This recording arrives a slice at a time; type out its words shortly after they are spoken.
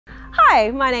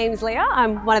Hi, my name's Leah.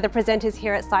 I'm one of the presenters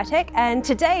here at Scitech, and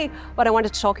today what I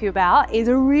wanted to talk to you about is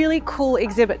a really cool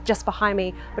exhibit just behind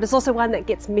me, but it's also one that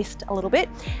gets missed a little bit,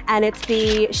 and it's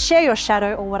the Share Your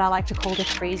Shadow, or what I like to call the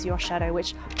Freeze Your Shadow,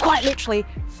 which quite literally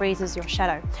freezes your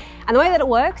shadow. And the way that it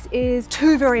works is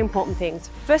two very important things.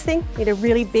 First thing, you need a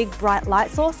really big bright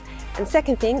light source, and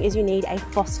second thing is you need a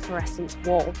phosphorescence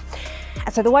wall.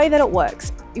 And so the way that it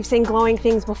works, you've seen glowing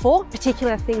things before,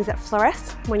 particular things that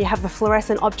fluoresce. When you have the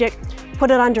fluorescent object, put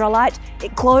it under a light,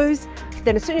 it glows,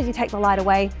 then as soon as you take the light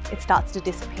away, it starts to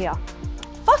disappear.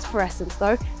 Phosphorescence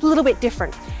though, is a little bit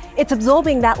different. It's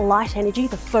absorbing that light energy,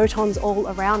 the photons all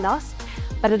around us,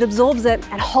 but it absorbs it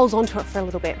and holds onto it for a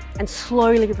little bit and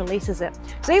slowly releases it.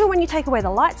 So even when you take away the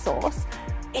light source,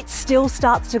 it still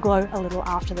starts to glow a little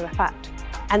after the fact.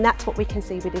 And that's what we can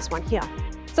see with this one here.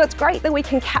 So it's great that we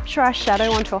can capture our shadow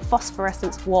onto a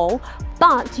phosphorescence wall,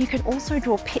 but you can also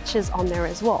draw pictures on there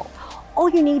as well. All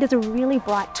you need is a really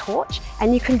bright torch,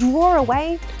 and you can draw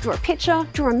away, draw a picture,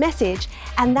 draw a message,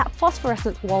 and that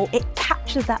phosphorescence wall, it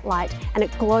captures that light and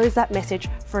it glows that message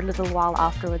for a little while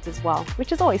afterwards as well,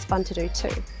 which is always fun to do too.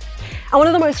 And one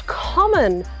of the most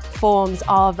common forms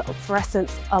of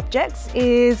fluorescence objects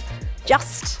is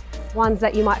just ones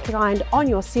that you might find on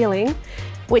your ceiling,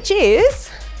 which is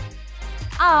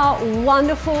our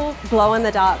wonderful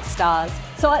glow-in-the-dark stars.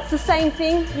 So it's the same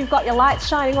thing, you've got your lights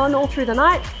shining on all through the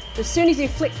night. As soon as you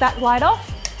flick that light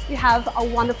off, you have a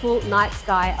wonderful night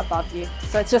sky above you.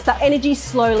 So it's just that energy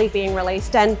slowly being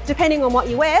released, and depending on what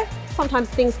you wear, sometimes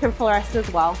things can fluoresce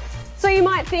as well. So you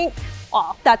might think,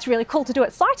 oh, that's really cool to do at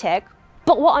Scitech,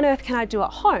 but what on earth can I do at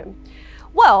home?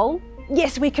 Well,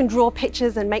 yes, we can draw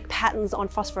pictures and make patterns on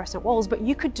phosphorescent walls, but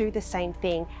you could do the same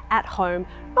thing at home,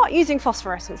 not using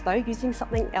phosphorescence though, using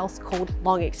something else called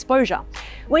long exposure.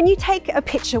 When you take a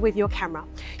picture with your camera,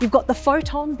 you've got the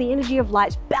photons, the energy of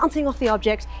light bouncing off the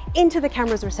object into the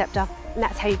camera's receptor, and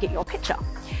that's how you get your picture.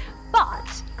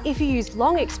 But if you use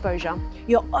long exposure,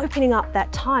 you're opening up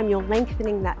that time, you're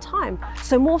lengthening that time,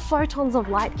 so more photons of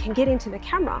light can get into the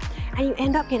camera, and you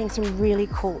end up getting some really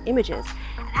cool images.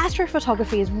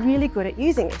 Astrophotography is really good at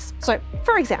using this. So,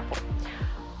 for example,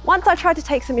 once I tried to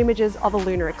take some images of a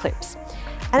lunar eclipse,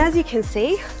 and as you can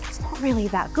see, it's not really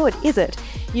that good, is it?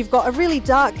 You've got a really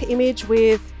dark image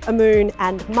with a moon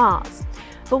and Mars.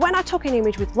 But when I took an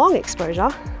image with long exposure,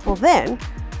 well then,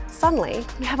 suddenly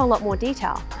you have a lot more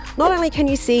detail. Not only can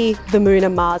you see the moon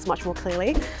and Mars much more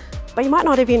clearly, but you might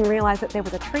not even realize that there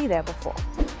was a tree there before.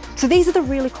 So these are the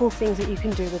really cool things that you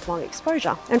can do with long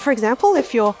exposure. And for example,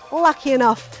 if you're lucky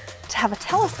enough to have a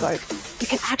telescope, you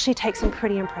can actually take some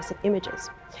pretty impressive images.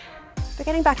 But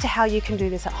getting back to how you can do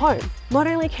this at home, not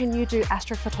only can you do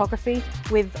astrophotography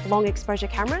with long exposure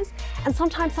cameras, and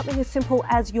sometimes something as simple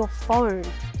as your phone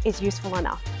is useful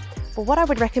enough. But what I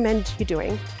would recommend you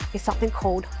doing is something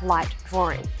called light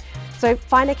drawing. So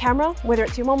find a camera, whether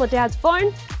it's your mom or dad's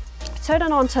phone, turn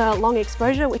it on to long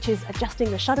exposure, which is adjusting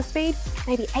the shutter speed,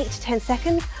 maybe 8 to 10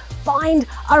 seconds. Find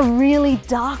a really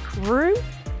dark room,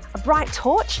 a bright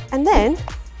torch, and then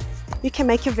you can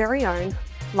make your very own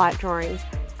light drawings.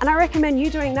 And I recommend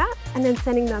you doing that and then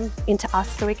sending them into us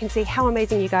so we can see how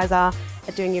amazing you guys are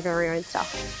at doing your very own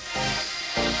stuff.